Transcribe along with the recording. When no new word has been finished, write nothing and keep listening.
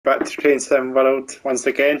Back to Train Sim World once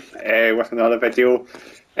again with another video.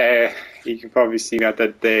 You can probably see I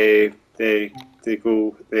did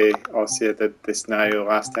obviously I did the scenario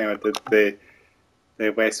last time. I did the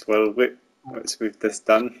West World loop, which we've just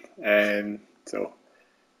done. So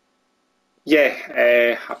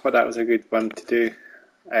yeah, I thought that was a good one to do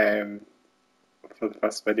for the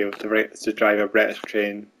first video to drive a British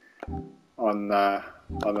train on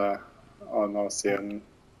obviously on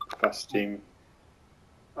the first stream.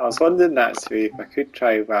 I was wondering actually if I could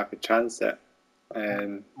try rapid transit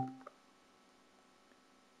and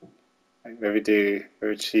maybe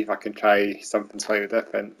see if I can try something slightly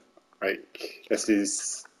different. Like this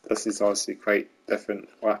is obviously quite different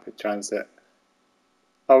rapid transit.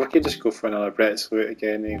 Or we could just go for another British route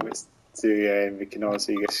again. We can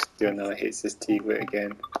also just do another HST route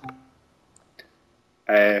again.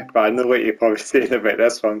 But I know what you're probably saying about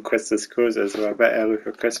this one. Christmas cruises were a bit early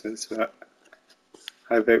for Christmas, but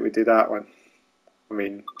how about we do that one? I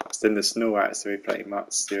mean, it's in the snow actually, pretty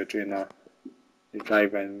much. So you're driving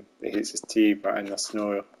the HST, but in the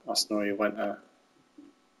snowy winter,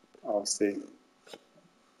 obviously.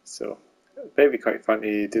 So it might be quite fun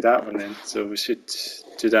to do that one then. So we should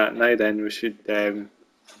do that now. Then we should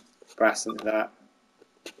brass into that.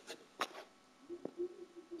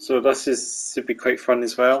 So this should be quite fun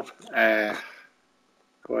as well. Of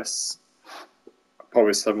course,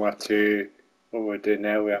 probably similar to what we were doing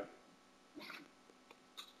earlier.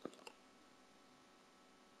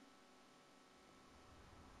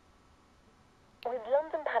 With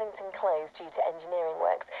London Paddington closed due to engineering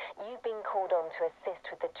works, you've been called on to assist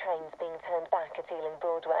with the trains being turned back at Ealing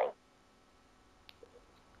Broadway.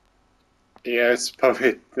 Yeah,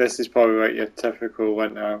 this is probably like your typical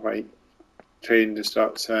winter like train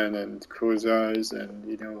disruption and closures, and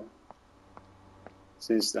you know,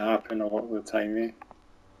 seems to happen a lot of the time.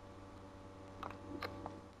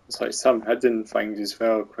 It's like some hidden things as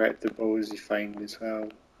well, collectibles you find as well.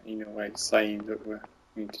 You know, like signs that we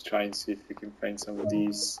need to try and see if we can find some of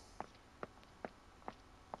these.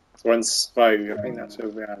 So one Slough, I think that's where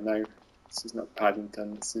we are now. This is not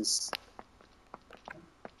Paddington. This is a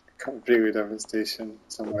completely different station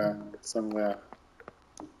somewhere.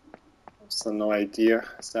 I've no idea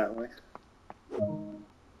exactly.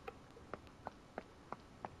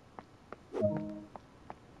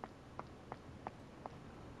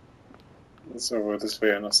 So we'll just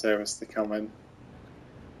wait on our service to come in.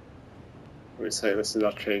 Looks like this is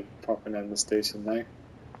our train popping in the station now.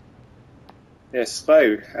 Yeah,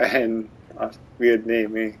 Slough, and a weird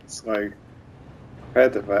name, Slough. I've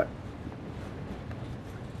heard of it.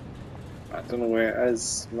 I don't know where it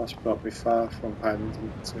is. It must not be far from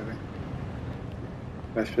Paddington, really.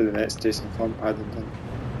 Must be the next station from Paddington.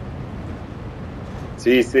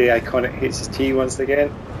 So here's the iconic HST once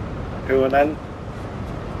again, pulling in.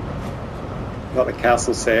 Not the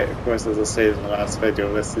castle set, of course, as I said in the last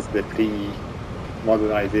video. This is the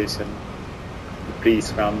pre-modernisation, the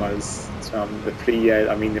pre-scramblers,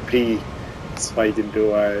 the pre-sliding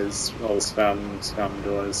doors, all swam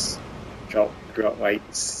doors, drop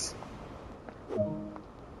lights.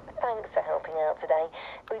 Thanks for helping out today.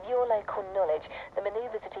 With your local knowledge, the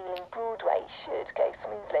manoeuvres at Ealing Broadway should go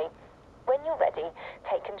smoothly. When you're ready,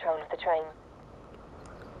 take control of the train.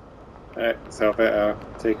 Right, so I better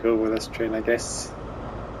take over this train, I guess.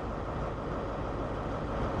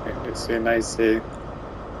 It's so nice to.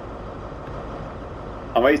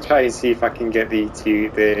 I might try and see if I can get the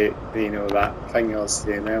that thing I was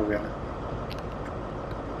saying earlier.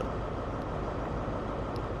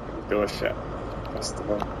 Door shut, first of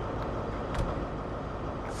all.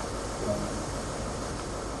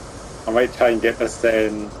 I might try and get this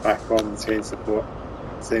back on the train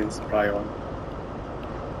supply on.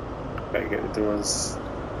 Better get the doors.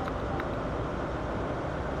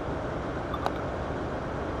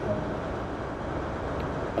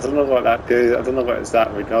 I don't know what that does. I don't know what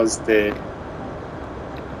exactly does. It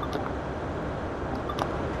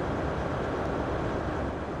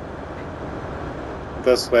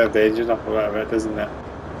does flare the engine up a little bit, doesn't it?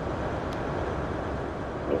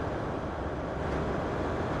 Oh.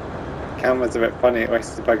 The camera's a bit funny. It likes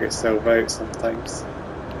to bug itself out sometimes.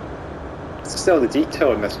 It's still the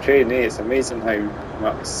detail in this train, It's amazing how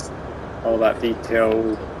much all that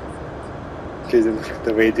detail, including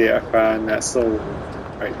the radiator fan, that's all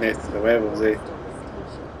right next to the levels,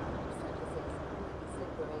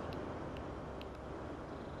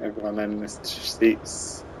 Everyone in the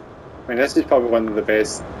seats. I mean, this is probably one of the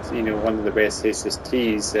best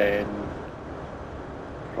HSTs,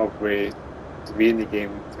 probably to be in the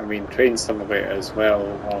game. I mean, Train Simulator as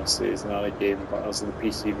well, obviously, is another game, but also the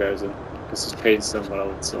PC version. This is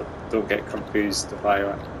trainsimworld, so don't get confused if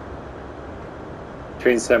I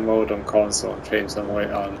trainsimworld on console and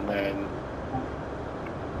trainsimworld on then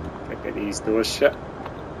get these doors shut.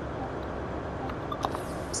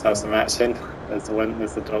 Let's have some action. There's the wind,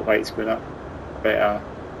 there's the dot lights going up. I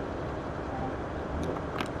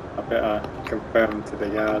better confirm to the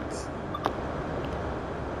yard,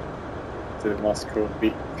 to the Moscow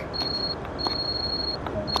beak.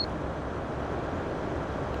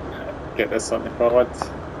 Get this something forward.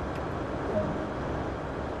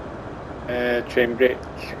 Train brake.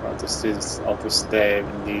 I'll just use my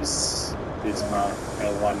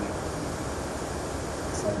L1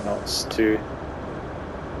 notch 2.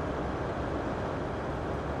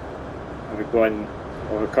 And we're going,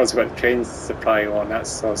 well, because we've got train supply on,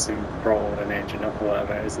 that's also throttled an engine up a little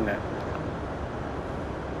bit, isn't it?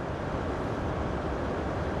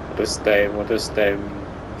 We'll just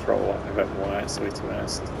throttle up a bit more actually, to be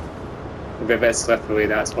honest. It'll be a bit slippery,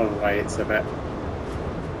 that's probably why it's a bit.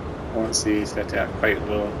 Once you set it up quite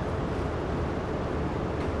low,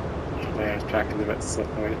 the track is a bit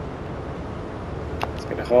slippery. Let's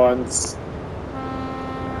get the horns.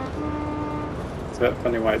 It's a bit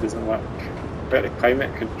funny why it doesn't work. Put the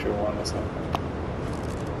climate control on or something.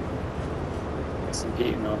 Get some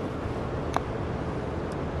heating on.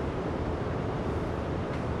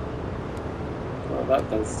 Well, that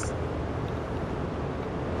does.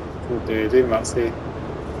 What do you do, Maxie?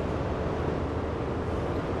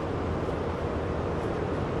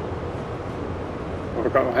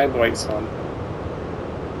 I've got my headlights on.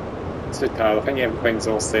 It's a car, I think everything's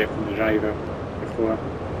all set from the driver before.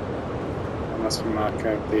 Unless we mark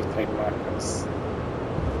out daytime markers.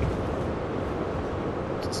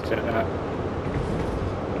 Just check that.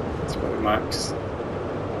 That's what it marks.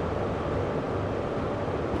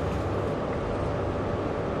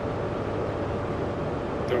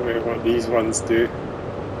 Don't worry what these ones do.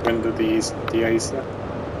 Window de-icer.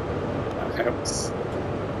 That helps.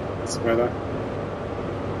 It's weather.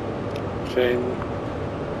 Train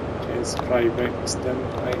supply breaks down.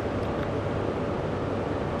 Right.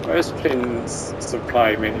 Where's train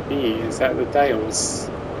supply meant to be? Is that the dials?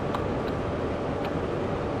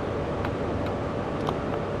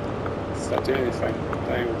 Does that do anything?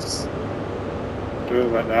 Dials do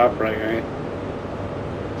what they are bright, eh?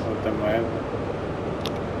 Or dim whatever.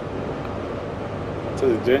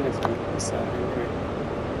 Does it do anything? What's that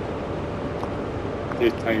anyway?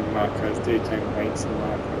 Daytime markers, daytime lights and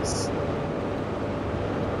markers.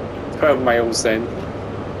 12 miles in.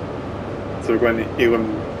 So we're going to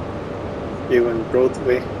Elan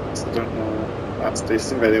Broadway. So I don't know that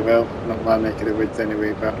station very well. Not my neck of the woods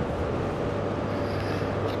anyway, but.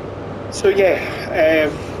 So yeah,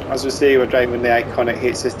 as we say, we're driving the iconic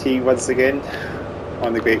HST once again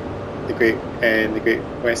on the Great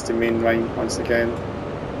Western Main Line once again.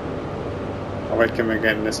 I recommend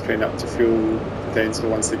getting this train up to full potential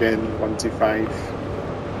once again, 125.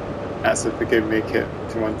 That's if we can make it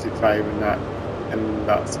to 125 in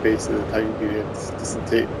that space of the time period.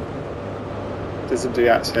 Doesn't do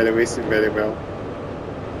acceleration very well.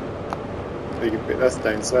 So you can put this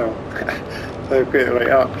down as well. So put it right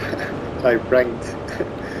up. Try branked.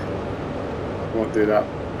 Won't do that.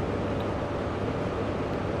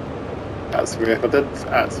 That's where if I did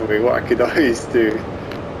actually what I could always do.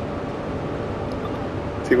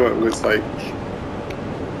 See what it looks like.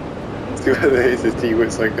 See what the HST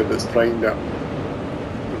looks like if it's primed up.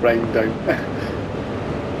 Primed down.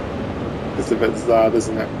 It's a bit sad,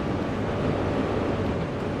 isn't it?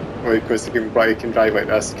 Well, of course you can drive like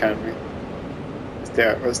this, can't we?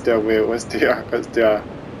 Let's do a wheel, let's do a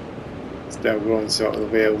rolling shot of the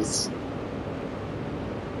wheels.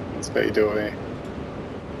 That's what you do, eh?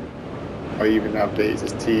 Or even have the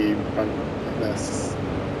HST in front like this.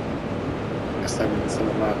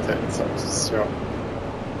 Cinematic sort of shot.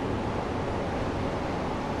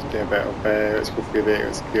 Let's do a bit of, let's go through there,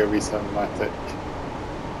 let's do a wee cinematic.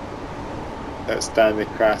 Let's stand the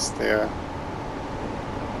crash there.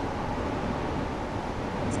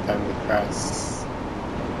 Stand the crash.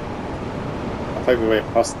 I think we went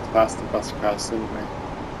past the bus crash, didn't we?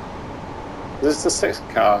 This is the 6th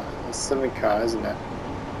car, it's the 7th car, isn't it?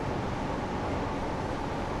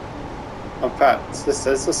 In fact, this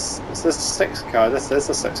is the 6th car, this is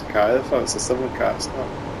the 6th car, I thought it was the 7th car, it's not.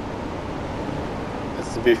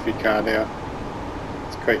 It's the beefy car there.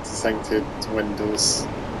 It's quite distinctive windows,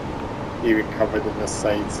 even covered in this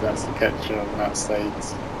side, so that's the kitchen on that side.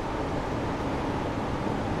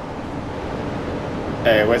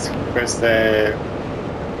 What's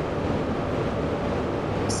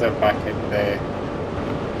back in the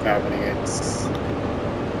cabin against.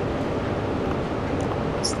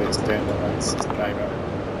 obviously it's down the ones, just drive it.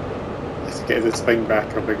 Let's get the swing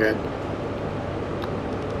back up again.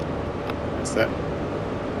 That's it.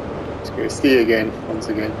 Just go ski again, once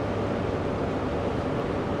again.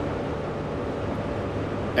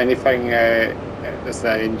 Anything, that's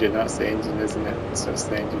the engine, isn't it? So it's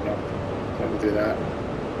the engine up. Don't do that.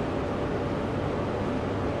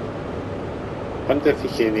 I wonder if you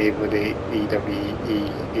can enable the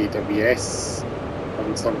AWS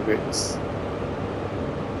on some boots.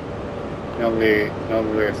 Normally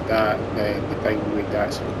with that, the thing would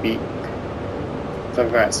actually beep.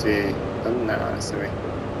 I've actually done that actually.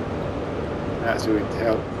 That actually would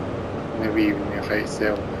help. Maybe even your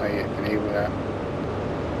itself, how you can enable that.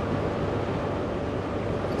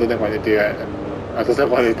 I don't want to do it, and I don't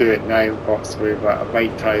want to do it now, possibly, but I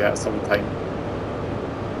might try that sometime.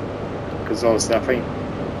 Because obviously, I think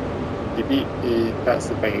that's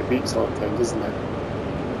the thing, it beeps all the time, doesn't it?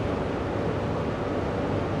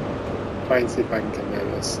 Try and see if I can get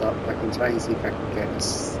this up. I can try and see if I can get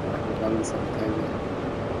this run sometime.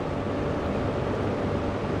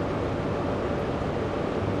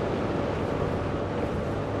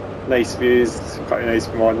 Nice views, quite a nice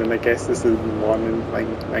morning. I guess this is the morning,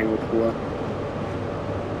 9:04.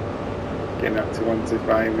 Getting up to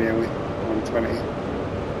 125 really, 120.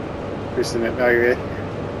 Pushing it now, eh?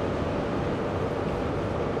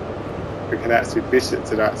 We can actually push it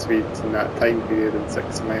to that speed in that time period in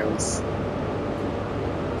 6 miles.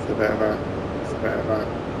 It's a bit of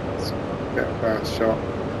a shot.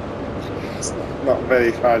 It's not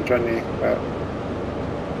very far journey, but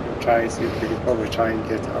we'll try and see if we can probably try and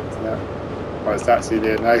get it up to that. Oh, it's actually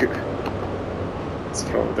there now. It's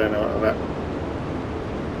throttled down a little bit.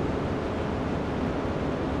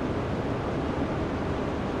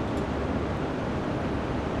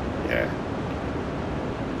 Yeah.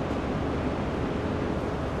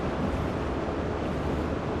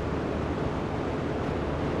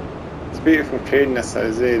 It's a beautiful train this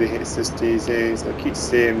is, the HST, so I keep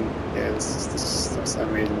saying, yeah, that's an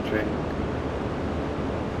amazing train.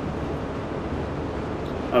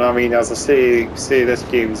 And I mean, as I say this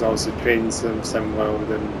game's also trainsimworld,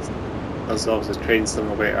 and there's also train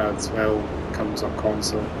simulator as well, comes on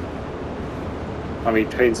console. I mean,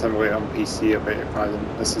 train simulator on PC, I beg your pardon.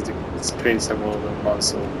 It's train simulator on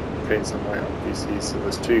console, train simulator on PC, so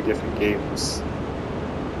there's 2 different games.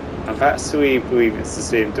 I actually believe it's the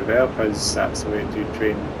same developers actually do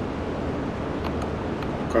train.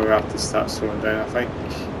 I'm going to have to start slowing down, I think.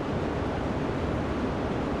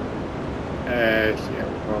 Yeah,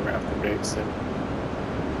 we're going to have to break soon.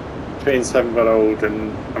 Train simworld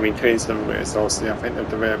and train simulator is also, I think they're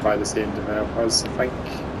developed by the same developers, I think.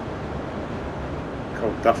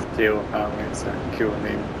 Called Dovetail, apparently, it's a cool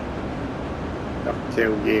name.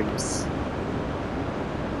 Dovetail Games.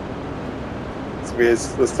 It's weird,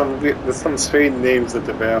 there's some strange names of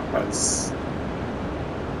developers.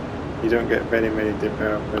 You don't get very many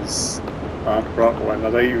developers. Oh, I brought one, I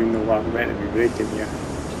don't even know what I'm meant to be breaking here.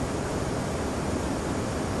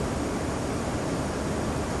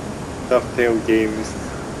 Dovetail Games.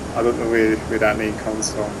 I don't know where that name comes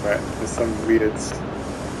from, but there's some weird,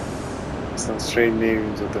 some strange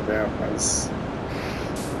names of developers.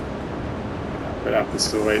 But I have to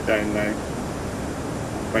slow it down now.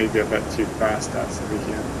 Might be a bit too fast actually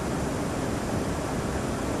here.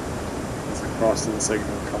 There's a crossing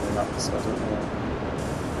signal coming up, so I don't know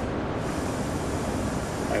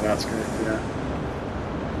how that's going to do that.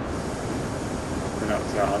 Been up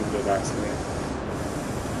to 100 actually.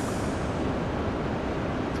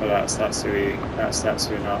 So that's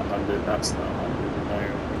actually not 100, that's not 100 now,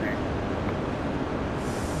 okay.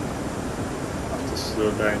 I have to slow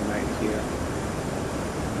down right here.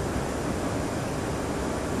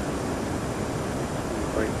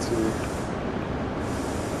 1.2.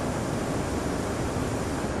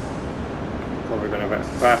 Probably going a bit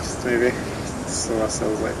fast maybe, slow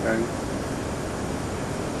ourselves right down.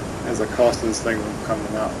 There's a crossing signal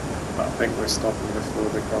coming up, but I think we're stopping before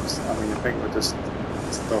the cross. I think we're just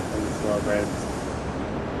stopping before red.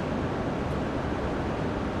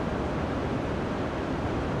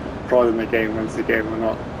 Prodding the game once again, we're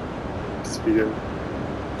not speeding.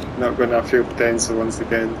 Not going to have fuel potential once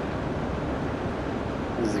again.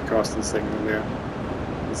 There's a crossing signal there.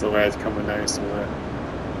 There's a red coming now, so we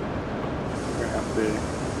have to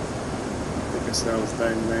take ourselves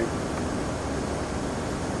down now.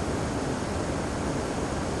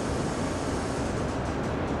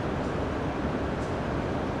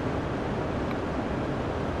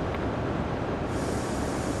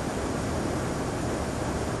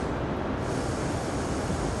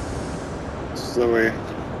 Slowly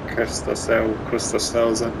coast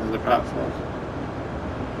ourselves into the platform.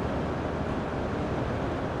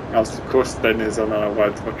 Also, coasting is another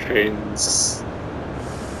word for trains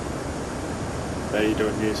that you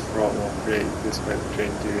don't use throttle or brake, just let the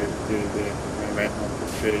train do the momentum of the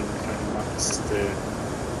train pretty much to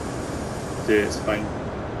do its thing.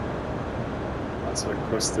 That's what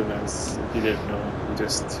coasting is. If you didn't know, you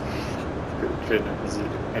just put the train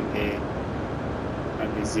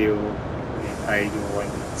into zero, idle,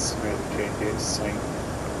 and it's where the train do its thing.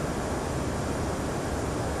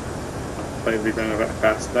 Probably going a bit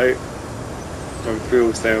fast now. On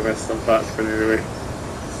fuel service, and that's going to really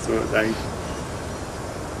slow it down.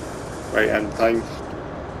 Right in time.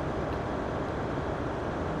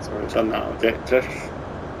 So we've done that objective.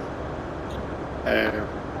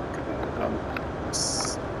 Done.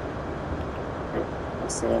 That's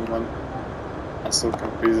the wrong one. I'm so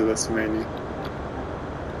confused with this menu.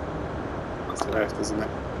 It's the left, isn't it?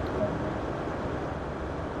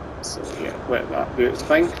 So yeah, let that do its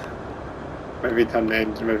thing. Maybe turn the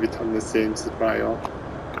engine, maybe turn the train supply off.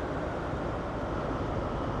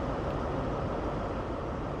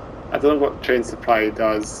 I don't know what train supply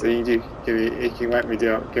does. You can let me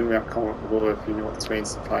do it, give me a comment below if you know what train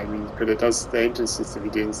supply means, but it does, the engine seems to be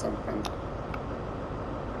doing something.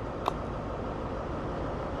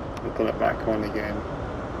 I'll put it back on again.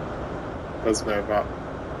 It does move up.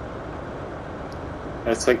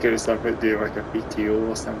 I think it was something to do like a PTO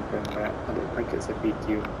or something, but I don't think it's a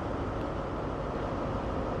PTO.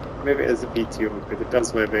 Maybe it is a PTO, but it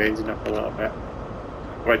does move the engine up a little bit.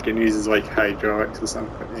 Like it uses like hydraulics or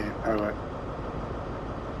something to power it.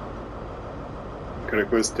 Because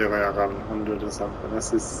it goes to like 1100 or something.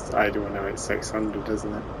 This is idle now at 600,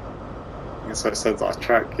 isn't it? And so it sounds like a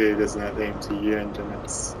track gauge, isn't it? The MTU engine.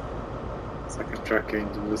 It's like a truck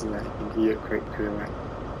engine, isn't it? You can hear it quite clearly.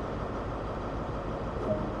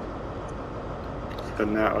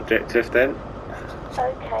 Done that objective then.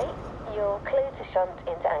 Okay, you're clear to shunt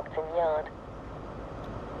into Acton Yard.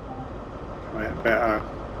 Right, better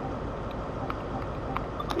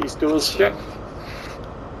these doors shut.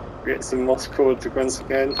 Get some Morse code once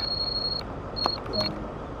again.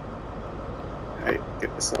 Right,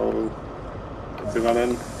 get this all to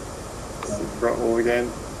running. Some throttle again.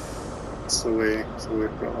 Slowly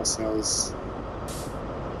put ourselves.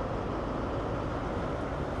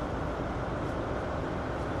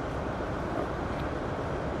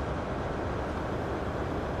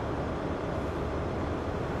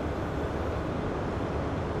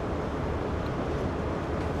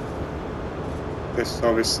 This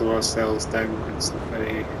obviously slow ourselves down because it's not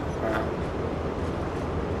very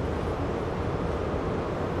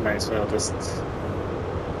might as well just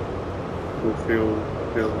go fuel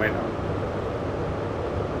right now.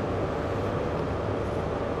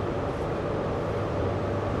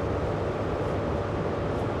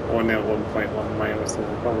 Only at 1.1 miles, so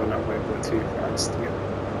we're probably not going to go too fast yet.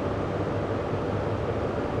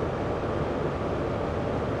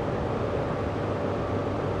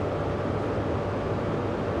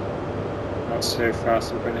 Not so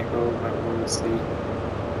fast we're going to go, but we'll see.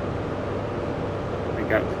 We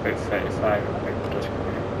got about 35, I think we're just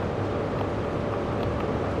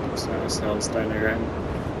going to set ourselves down again.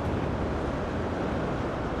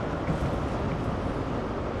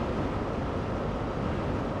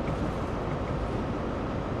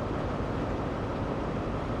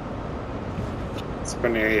 It's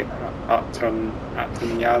going to Acton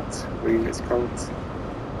Yard, I believe it's called.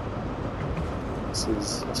 This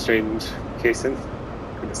is a strange casing,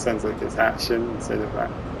 but it sounds like it's Action instead of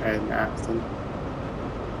Acton.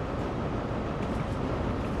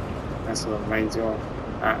 That's what reminds you of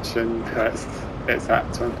Action, but it's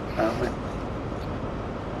Acton apparently.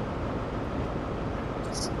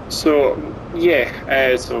 So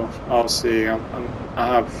yeah, so obviously I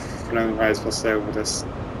have familiarised myself with this.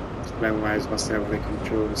 Familiarised myself with the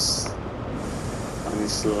controls on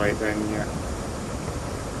this slow light down here.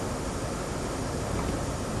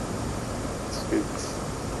 It's good.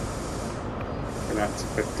 Going up to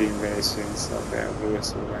 15 very soon, so I'll better go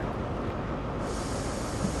this way.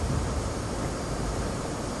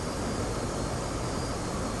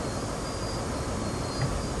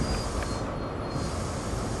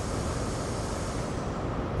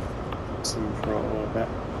 Some for a little bit.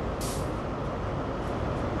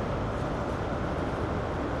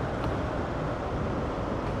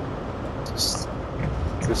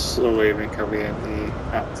 Just slowly recovering in the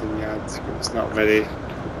Acton Yard, because it's not very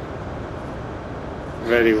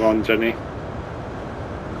long journey.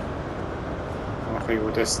 I think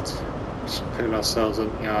we're just putting ourselves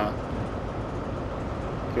into our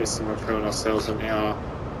we're putting ourselves into our,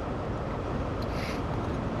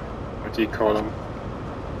 what do you call them?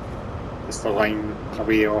 Just a line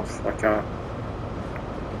away off, like a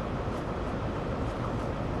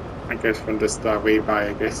I guess from just that way by,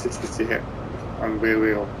 I guess it's to see it on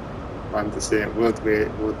railway want to say it road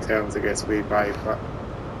terms, I guess way by, but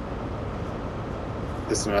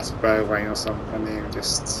just on a spur line or something,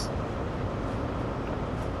 just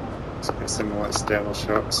get some more external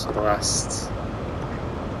shots for the last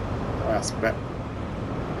bit.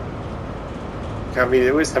 I mean,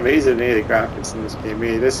 it was amazing, the graphics in this game.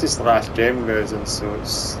 This is the last gen version, so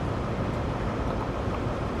it's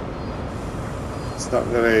not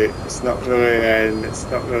really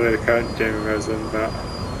the current gen version, but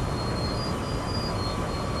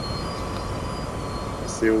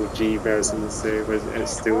it's the old G version, so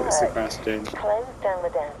it's the last gen. Close down the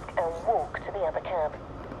desk and walk to the other cab.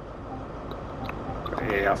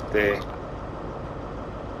 You have to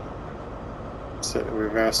set the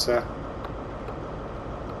reverser.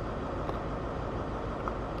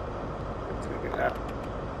 Get that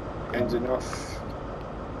engine off.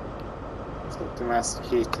 Set the master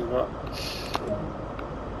key to lock.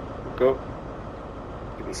 Go.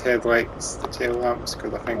 Get these headlights, the tail lamps,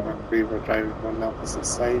 because I think we were driving on the opposite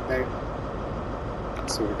side now.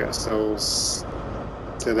 So we get ourselves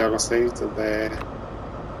to the other side of the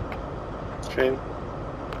train.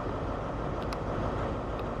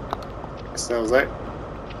 Ourselves out.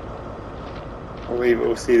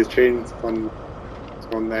 We'll see the train on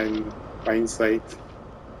the line side.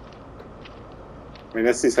 I mean,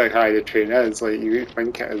 this is how high the train is. Like, you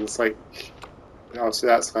think it's like, obviously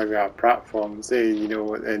that's why we have platforms. You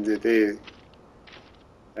know, at the end of the day,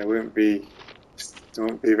 it won't be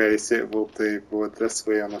very suitable to board this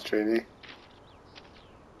way on a train.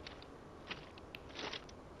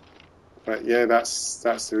 But yeah, that's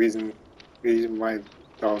the reason why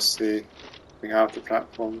obviously we have the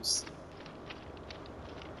platforms.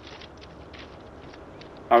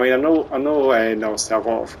 I mean, I know, and obviously a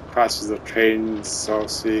lot of classes of trains,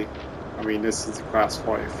 obviously. I mean, this is the class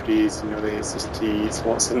 43s, you know, the HSTs,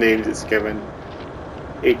 what's the names it's given.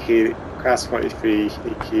 AK, class 43,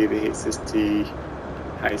 AK, the HST,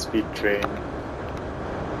 high speed train.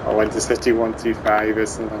 Or Intercity 125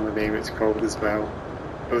 is another name it's called as well.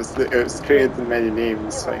 It was trained in many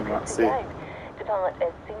names, so you might say. Depart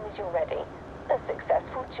as soon as you're ready. A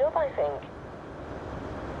successful job, I think.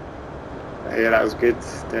 Yeah, that was good,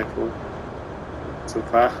 definitely. So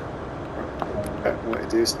far. Bit more to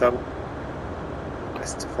do still.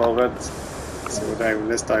 Just forward. So we're down in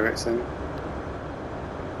this direction.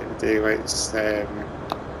 Get the daylights,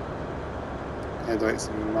 headlights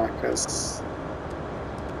and markers.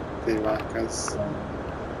 Day markers.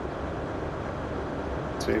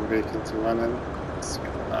 Train brake into running. Just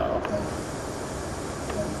get that off.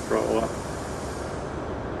 Throttle up.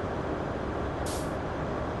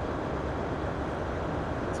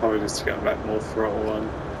 Probably just to get a bit more throttle on,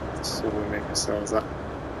 so we make ourselves up.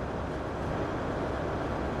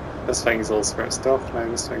 This thing's all switched off now.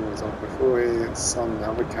 This thing was on before. It's on the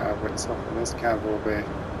other cab, it's off on this cab, all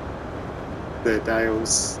the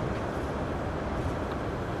dials.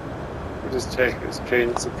 We'll just check if it's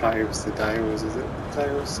train supply was the dials. Is it the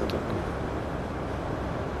dials? I don't know.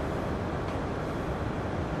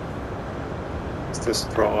 Let's just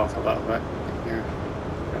throttle off a little bit. Yeah,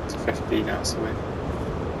 up to 15 actually.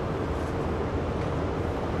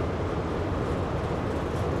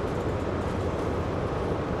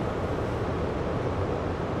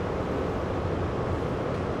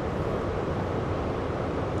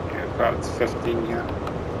 About 15 here.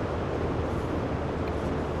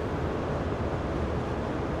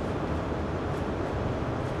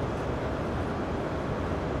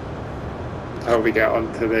 How we get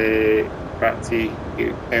onto the back to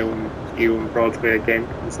Elm Broadway again,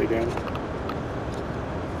 once again.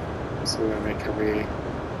 So we make our way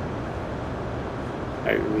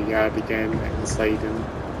out of the yard again, out the siding.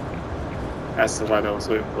 That's the one I was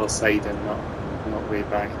looking for, siding, not way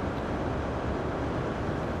back.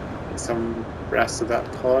 Some rest of that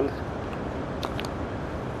pawn.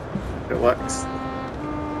 It works.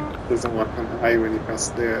 It doesn't work on high when you press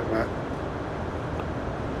do it, but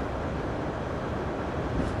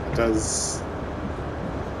it does.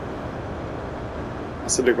 I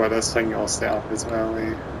should have got this thing all set up as well,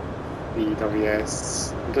 the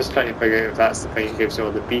EWS. I'm just trying to figure out if that's the thing that gives you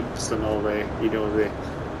all the beeps and all the,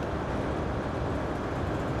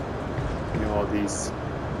 all these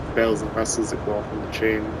bells and whistles that go off on the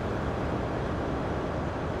train.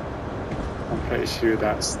 I'm pretty sure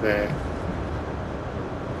that's the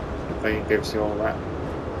thing that gives you all that.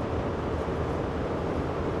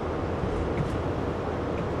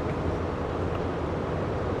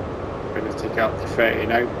 I'm going to take out the 30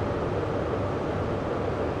 now.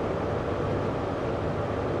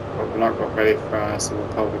 But we're not got very far, so we'll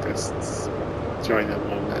probably just join in a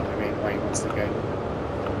moment. I mean, line once again.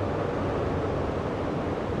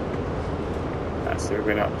 That's so we're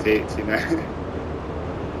going up to 80 now.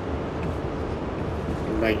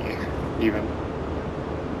 90 even.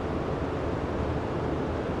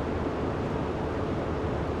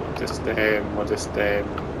 We'll just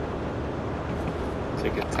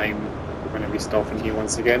take a time. We're going to be stopping here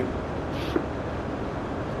once again.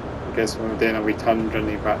 I guess we're doing a wee turn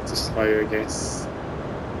journey back to Slough, I guess.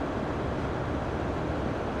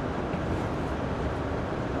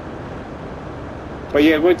 But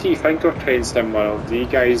yeah, what do you think of TrainSimWorld? Do you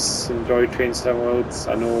guys enjoy TrainSimWorld?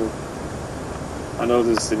 I know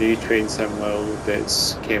there's the new TrainSimWorld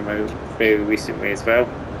that's came out very recently as well.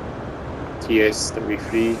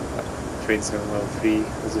 TSW3, TrainSimWorld 3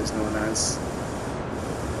 as it's known as.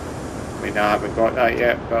 I mean, I haven't got that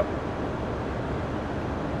yet, but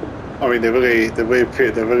I mean, they're really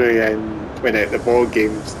when the board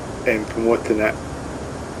games promoting it.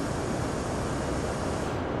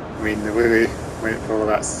 I mean, they really went for all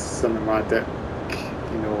that cinematic,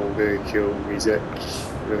 you know, very cool music.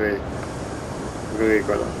 Really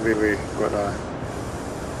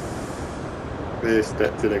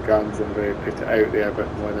stick to the guns and really put it out there a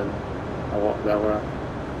bit more than a lot of the other,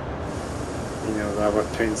 you know, the other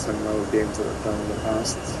TrainSimWorld games that I've done in the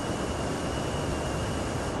past.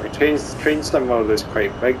 Like TrainSimWorld is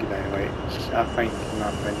quite big now. Like, I think, in my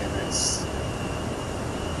opinion, it's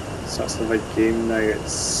such a big game now.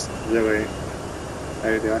 It's really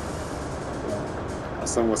out there.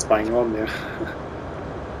 That's almost bang on there.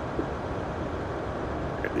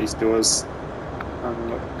 Get these doors and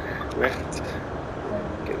look left.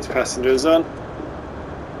 Get these passengers on.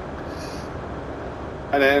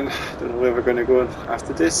 And then, don't know where we're going to go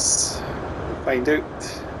after this. We'll find out.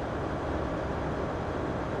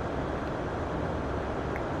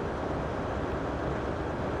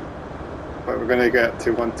 But we're going to get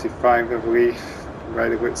to 125, I believe, by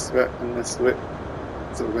the looks of it on this loop.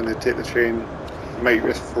 So we're going to take the train. Might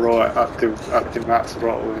just throw it up to max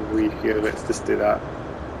throttle and leave here. Let's just do that.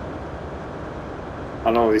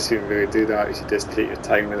 I know you shouldn't really do that. You should just take your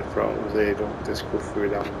time with the throttles. They don't just go through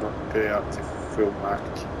them, but put it up to full max.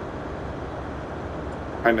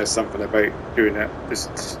 I think there's something about doing it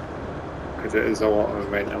just because it is a lot of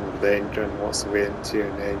momentum with the engine, lots of weight into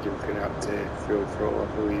and the engine putting it up to full throttle, I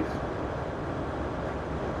believe.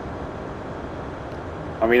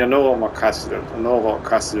 I mean, I know all my classes. I know a lot of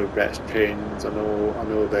classes of British trains. I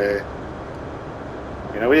know the.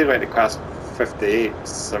 I mean, I really like the class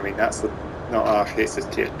 58s. I mean, that's not a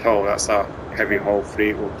HST at all. That's a heavy haul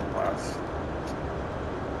freight locomotive.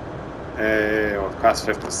 Or class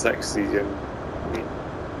 56s. And I mean,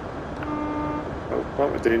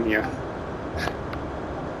 what we're doing here?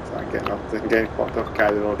 So I'm getting popped up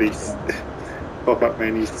carrying all these pop-up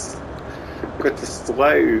menus. Got to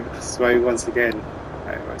Slough once again.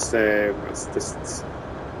 Right, let's just.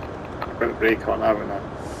 I've got a brake on, haven't I?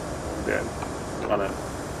 And then run it.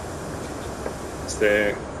 Let's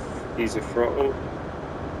use the throttle.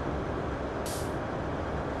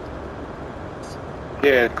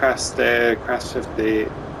 Yeah, class 58.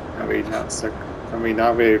 I mean, that's a. I mean, I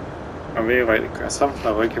really like the class. Something I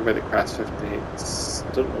like about the class 58s.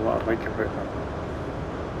 I don't know what I like about them.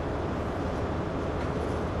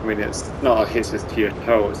 I mean, it's not a HST at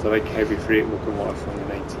all. It's like heavy freight locomotive from the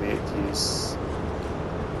 1980s.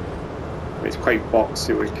 It's quite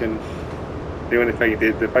boxy looking. The only thing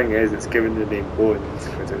the thing is, it's given the name Bones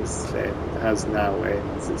because it has narrow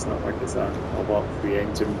ends. It's not like it's a walk-free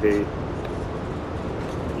engine bay.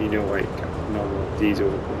 You know, like normal diesel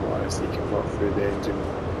locomotives, you can walk through the engine.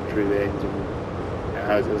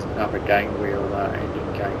 It doesn't have a gangway or that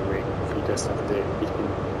engine gangway. You just have to. You can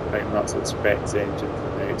pretty much expect the engine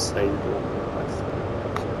from the outside of the locomotive.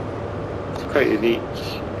 It's quite unique.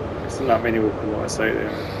 There's not that many locomotives out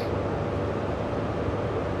there.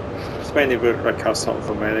 It's mainly like a sort of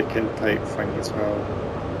American type thing as well.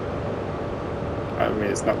 I mean,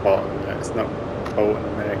 it's not built in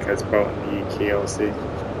America. It's built in the UK, obviously.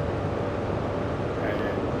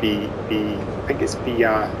 I think it's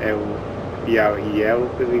BREL,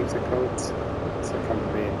 I believe they're called. It's a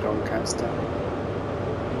company in Doncaster.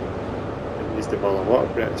 It used to build a lot of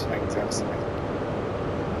British things actually.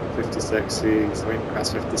 56s, I think class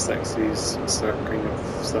 56s, so kind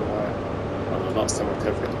of similar, well not similar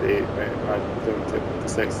to 58, but similar to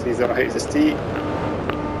 56s or HST.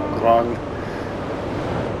 Wrong.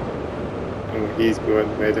 Oh, he's going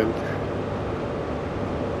Maiden.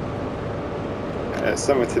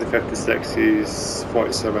 Similar to the 56s,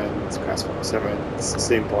 47s, class 47s,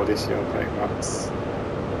 same body shell pretty much.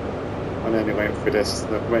 And then they went through this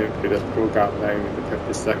program now, the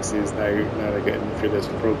 56s now they're getting through this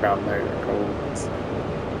program now called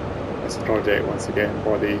this project once again,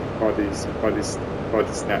 body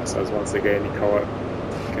snitsers once again, you call it,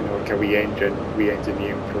 kind of like a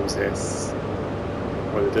re-engineering process.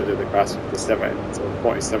 What they did with the class 57s or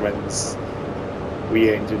 47s,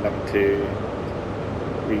 re-engine them to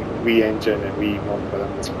re-engine and re-number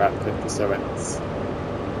them as class 57s.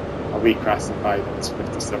 Or reclassify them as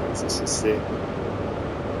 57s, let's just say.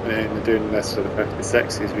 And then they're doing this for the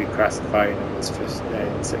 56s, reclassifying them as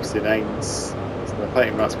 69s. So they're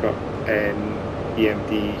pretty much got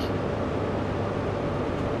EMD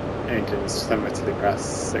engines similar to the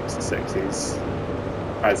class 66s,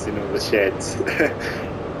 as you know, the sheds.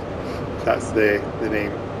 That's the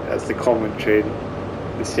name, that's the common train,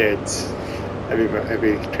 the sheds. Every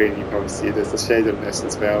train you probably see, there's a shed on this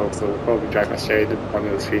as well, so we'll probably drive a shed in one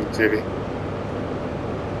of the trains maybe.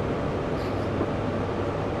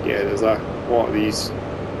 Yeah, there's a lot of these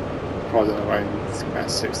plodding around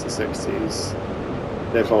class 66s.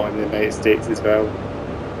 They're bought in the United States as well.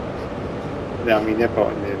 I mean, they're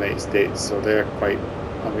bought in the United States, so they're quite,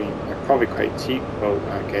 I mean, they're probably quite cheap built,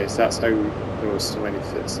 I guess. That's how there was so many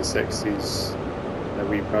 66s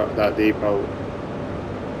that they built.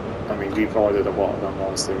 I mean, we've ordered a lot of them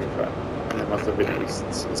also, but there must have been at least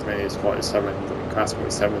as many as 47s. I mean, class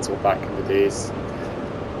 47s were back in the days.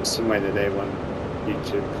 There's so many of them on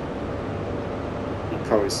YouTube. You can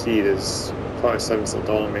probably see there's 47s are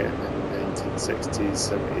dominating in the 1960s,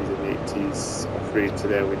 70s and 80s, all through to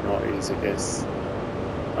the early 90s, I guess.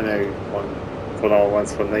 I know for all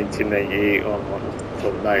ones from 1998 on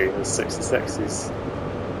from now, there's 66s.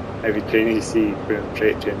 Every train you see, boom,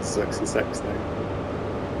 freight train's 66 now.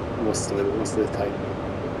 Most of the time.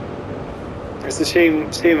 It's a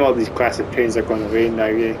shame all these classic trains are going away now,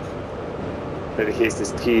 yeah. Like the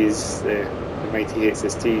HSTs, the mighty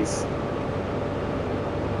HSTs.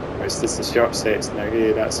 It's just the short sets now,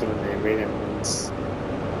 yeah, that's one of the remaining ones.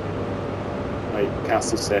 Like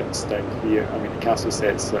castle sets down here, I mean the castle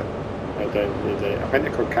sets that are down there, I think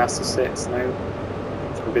they're called castle sets now.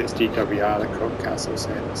 I bet it's GWR, they're called castle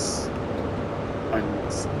sets. And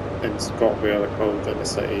in Scotland they're called in the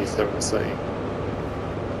city, Silver City.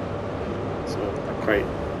 So they're quite,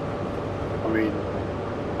 I mean,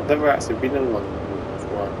 I've never actually been in London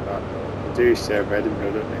before, but they do serve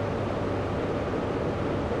Edinburgh, don't they?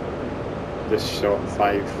 This short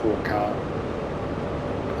 4 car,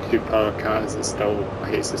 2 power cars is still a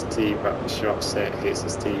HST, but a short set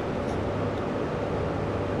HST.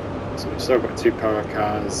 So we've still got 2 power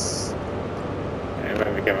cars.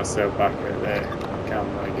 Let me get myself back at the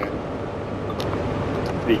camera again.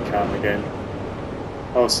 3 cam again.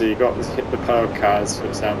 Also, you got the power cars, for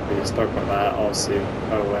example. You still got that. Also,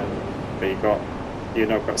 but you've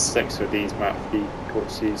now got 6 of these Mach 3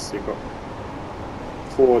 coaches. So you've got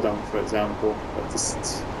 4 of them, for example. But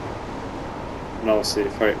just, and also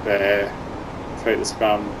without the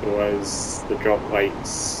spam doors, the drop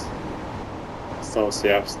lights. It's also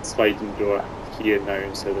a sliding door here now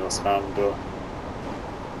instead of a spam door.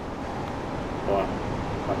 Well,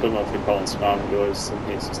 I don't know if they call them spam doors in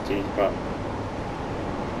HST, but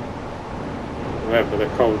whatever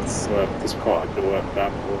they're called, so just call it a door,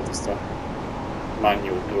 example, just a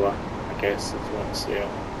manual door, I guess, if you want to say it.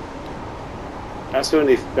 That's the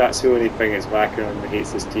only thing that's lacking on the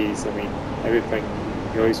HSTs. I mean, everything,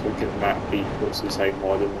 you always look at the Mach 3 coaches, how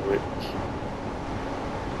modern they look.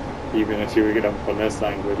 Even if you were going up on this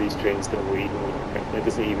angle, these trains don't even look like, it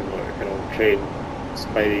doesn't even look like an old train. It's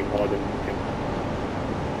very modern looking.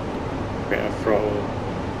 Bit of throttle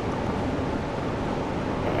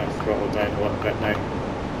down a little bit now.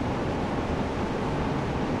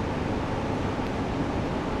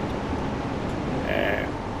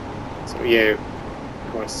 So yeah,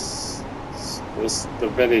 of course, they're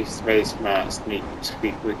very smart, neat,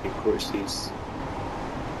 sweet looking coaches.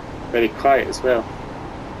 Very quiet as well.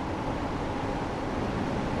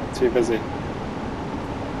 Not too busy.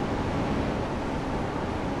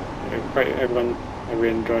 Quite everyone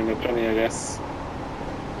enjoying their journey, I guess.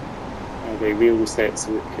 The wheel sets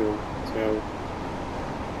look cool as well.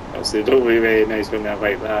 Also, they don't look very nice when they're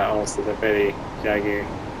like that. Also, they're very jaggy.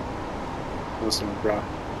 Awesome bra.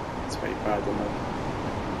 It's very bad on them.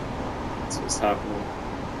 That's what's happening.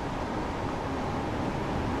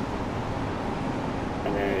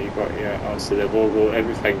 And you've got also the logo.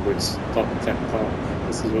 Everything looks top tip top.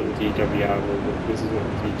 This is what the GWR logo. This is what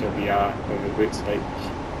the GWR logo looks like.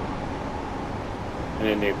 And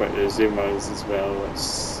then you've got the zoomers as well.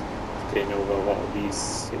 It's taking over a lot of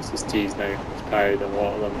these HSTs now. I've tired a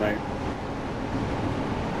lot of them now.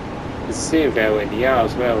 the same with LNER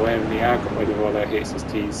as well. LNER got rid of all their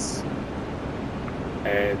HSTs,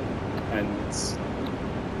 and so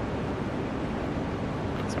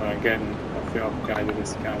again, I feel I'm guiding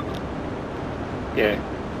this camera. Yeah,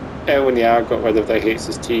 LNER got rid of their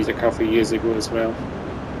HSTs a couple of years ago as well.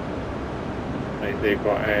 Like they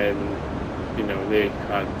got you know, they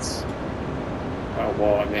had quite a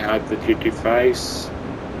lot, and they had the 225s.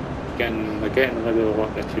 They're getting rid of a lot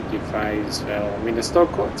of the 225s as well. I mean, they've still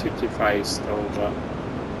got 225s still, but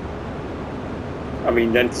I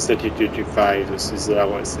mean, the Intercity 225, this is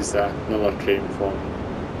another train from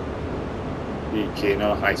the UK,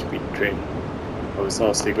 another high-speed train. But it's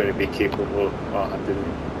also going to be capable of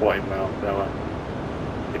 140 miles per hour.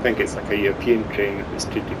 I think it's like a European train if it's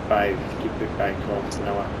 225 kilometers an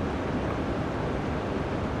hour.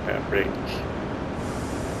 Better brake.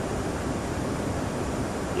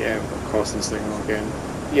 Yeah, we're crossing signal again.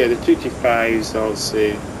 Yeah, the 225s, I'll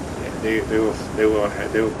say, yeah, they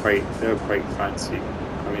were quite fancy. I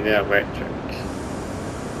mean, they're electric.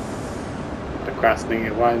 The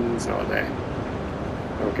Craftslinger ones, or they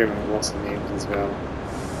were given lots of names as well.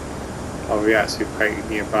 Oh, we're actually quite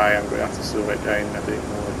nearby. I'm going to have to slow it down. I think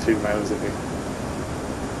more than 2 miles away.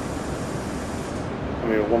 I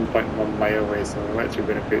mean, we're 1.1 mile away, so we're actually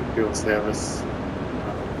going to put fuel service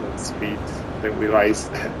at speed. I didn't realise. I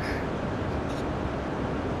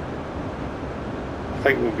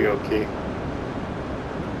think we'll be okay.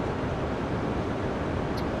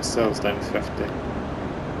 Ourselves down to 50.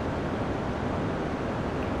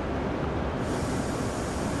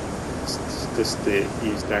 Just to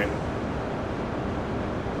ease down.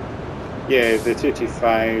 Yeah, the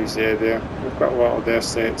 225s, yeah, we've got a lot of their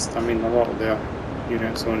sets. I mean, a lot of their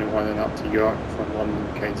units only running up to York from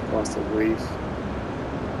London, King's Cross, I believe.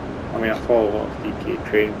 I mean, I follow a lot of UK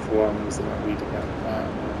train forums and I'm reading about that.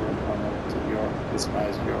 And I won't run up to York, as far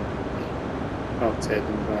as York, not to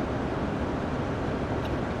Edinburgh.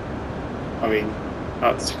 I mean,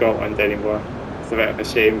 up to Scotland anymore. It's a bit of a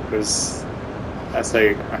shame because that's how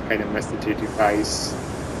I kind of miss the 225s.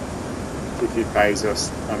 225s are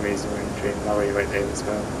amazing when train. I really like them as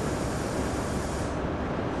well.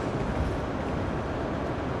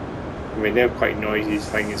 I mean, they're quite noisy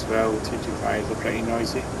thing as well. 225s are pretty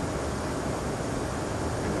noisy.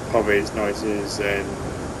 And they're probably as noisy as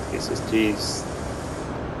HSTs,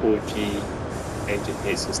 OG engine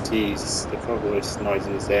HSTs. They're probably as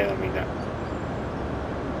noisy as them. I mean,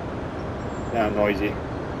 they're noisy.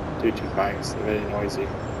 225s, they're very noisy.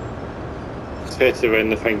 Especially when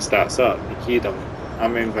the thing starts up, you hear them. I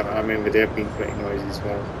remember they've been pretty noisy as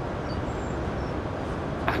well.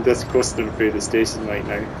 I'm just coasting through the station right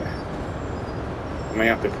now. I might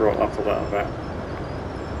have to throttle up a little bit.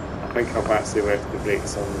 I think I've actually left the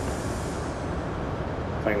brakes on.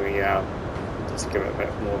 Finally, yeah, just give it a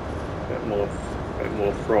bit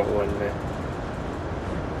more throttle in there.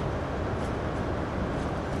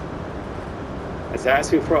 Is it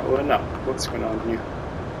actually throttling up? What's going on here?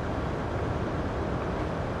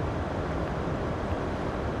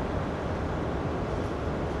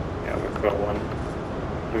 Yeah, we've got one.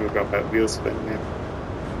 We've got a bit of wheel spin there.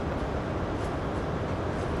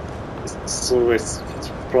 Slowly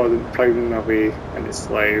ploughing my way and it's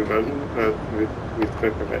slow, but we've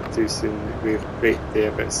clipped a bit too soon. We've braked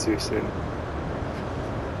there a bit too soon.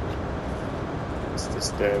 Let's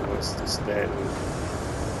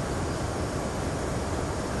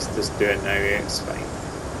just do it now, yeah, it's fine.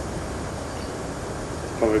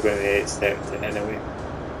 It's probably going to accept it anyway.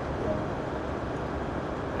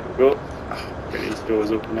 There we go. Get these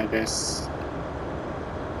doors open, I guess.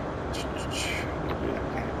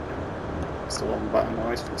 It's the long button, I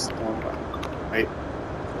always fix the long button. Right.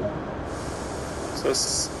 So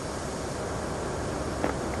let's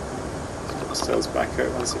put ourselves back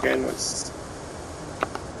out once again. Let's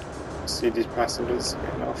see these passengers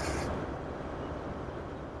getting off.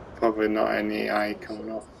 Probably not any AI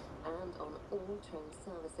coming off. And on all train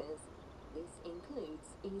services. This includes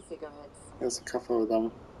e-cigarettes. There's a couple of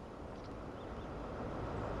them.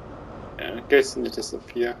 Yeah, I'm guessing they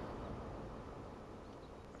disappear.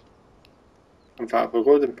 In fact, we're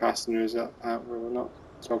loading passengers up that way, we're not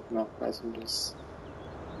dropping off passengers.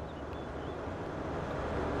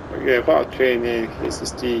 But yeah, what a train,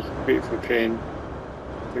 HST, beautiful train.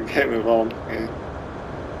 Don't get me wrong. I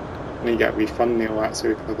need to get a wee thumbnail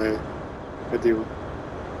actually for the video.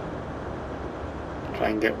 Try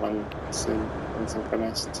and get one soon once I'm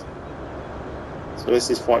finished. So this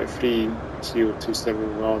is 43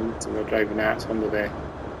 027 Ron, so we're driving out under the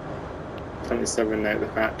 27 out of the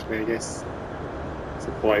factory, I guess.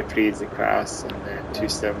 So 43 is the class and the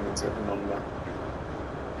 27 is the number.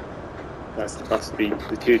 that's the first three,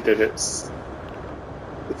 the 2 digits.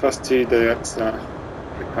 The first 2 digits are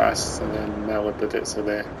the crash, and then the other digits are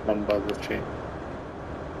the number of the train.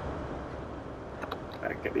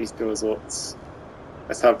 Get these doors locked.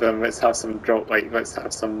 Let's have some drop, like, let's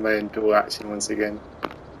have some door action once again.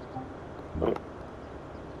 Oh,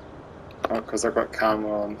 because I've got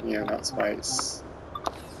camera on here, that's why it's...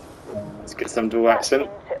 Let's get some door action.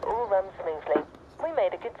 That seems to all run smoothly. We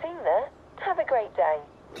made a good team there. Have a great day.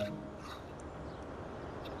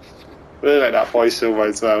 Really like that voiceover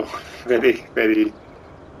as well. Very, very,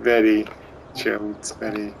 very chilled,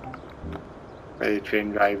 very, very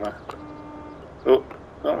train driver. Oh,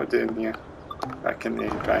 what am I doing here? Back in the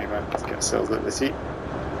driver. Let's get ourselves at the seat.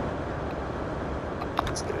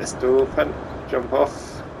 Let's get this door open. Jump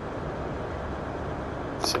off.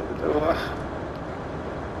 Shut the door.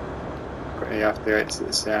 Quickly have to exit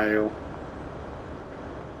the scenario.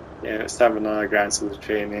 Yeah, let's have another glance at the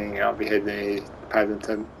training. I'll be heading to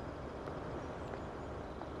Paddington.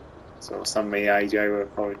 So some AI driver will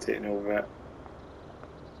probably taking over it.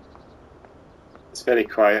 It's very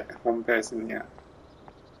quiet. One person here.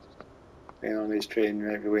 Waiting on his train,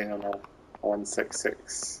 maybe waiting on a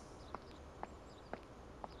 166.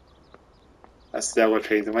 That's the other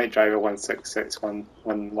trains. I might drive a 166 one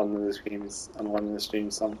of the streams on one of the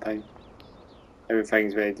streams sometime.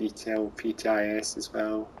 Everything's very detailed, PTIS as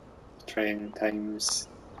well. Train times,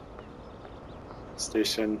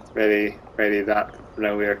 station, very, very that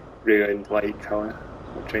familiar ruined light colour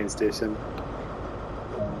of train station.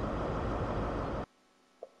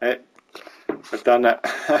 Right, I've done it.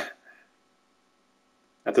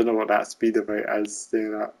 I don't know what that speed about is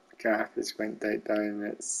there, that graph is went down.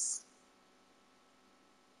 It's,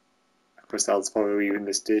 of course I was probably leaving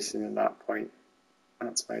the station at that point.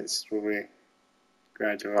 That's why it's slowly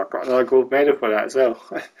gradual. I've got another gold medal for that as well.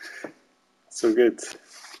 So good.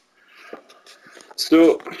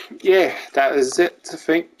 So yeah, that is it, I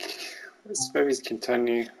think. Let's maybe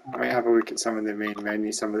continue. I might have a look at some of the main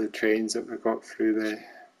menu, some of the trains that we've got through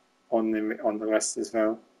on the list as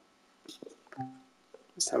well.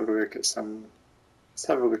 Let's have a look at some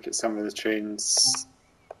of the trains.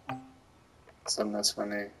 It's on this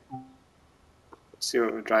one. See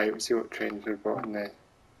what we drive. See what trains we've got in the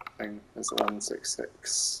thing. There's the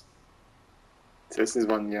 166. So this is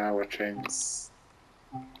 1 hour trains.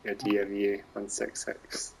 Your DMU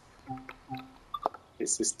 166.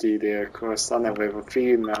 It's just do there, of course. I'm at level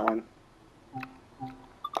 3 in that one.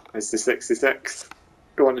 It's the 66.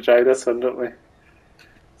 We want to drive this one, don't we?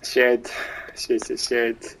 Shed. She's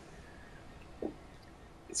shed.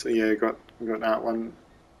 So yeah, we got that one.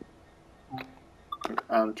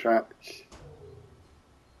 Amtrak.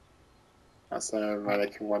 That's an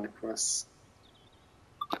American one, of course.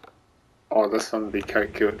 Oh, this one would be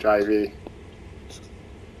quite cool to drive, eh?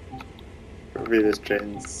 Various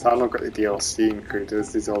trains. I've not got the DLC included.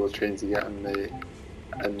 These are all the trains you get in the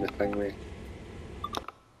thingy.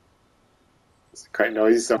 It's quite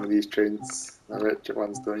noisy, some of these trains. The richer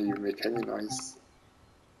ones don't even make any noise.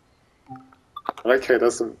 I like how it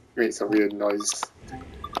doesn't make a weird noise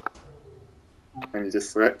when you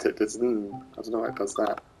just select it. I don't know why it does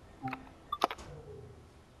that.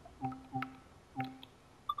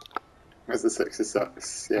 There's the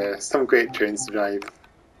 66. Yeah, some great trains to drive.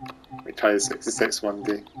 We try the 66 one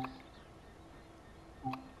day.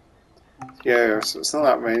 Yeah, so it's not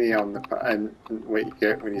that many on and what you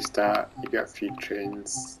get when you start. You get a few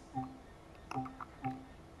trains.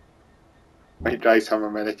 Might drive some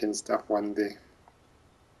American stuff one day.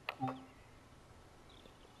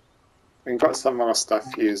 We've got some other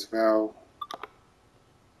stuff here as well.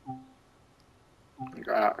 We've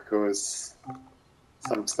got articles,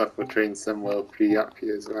 some stuff for trainsimworld free up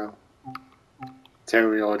here as well. Tell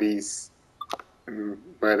me all these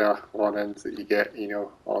weather warnings that you get, you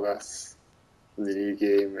know, all this in the new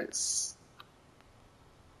game. It's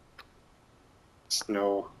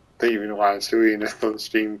snow. I don't even want to show you this on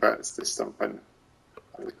stream, but it's just something.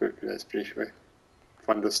 I'll go through this briefly.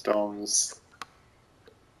 Thunderstorms.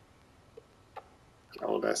 Get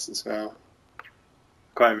all this as well.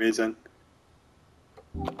 Quite amazing.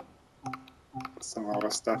 Some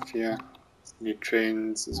other stuff here. New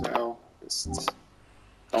trains as well. Just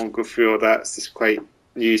I won't go through all that. It's just quite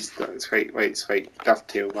used. It's quite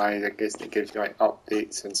dovetail wise. I guess it gives you like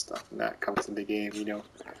updates and stuff, and that comes in the game, you know.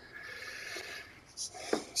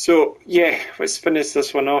 So yeah, let's finish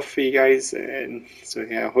this one off for you guys. And so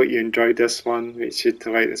yeah, I hope you enjoyed this one. Make sure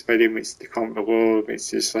to like this video, make sure to comment below, make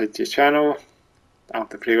sure to subscribe to your channel. I have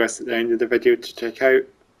the playlist at the end of the video to check out.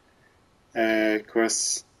 Of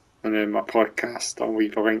course, and then my podcast, I'll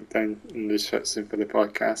leave a link down in the description for the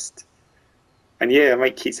podcast. And yeah, I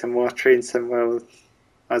might keep some more Train Sim World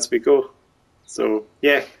as we go. So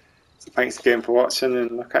yeah, so thanks again for watching,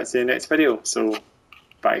 and I'll catch you in the next video. So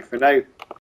bye for now.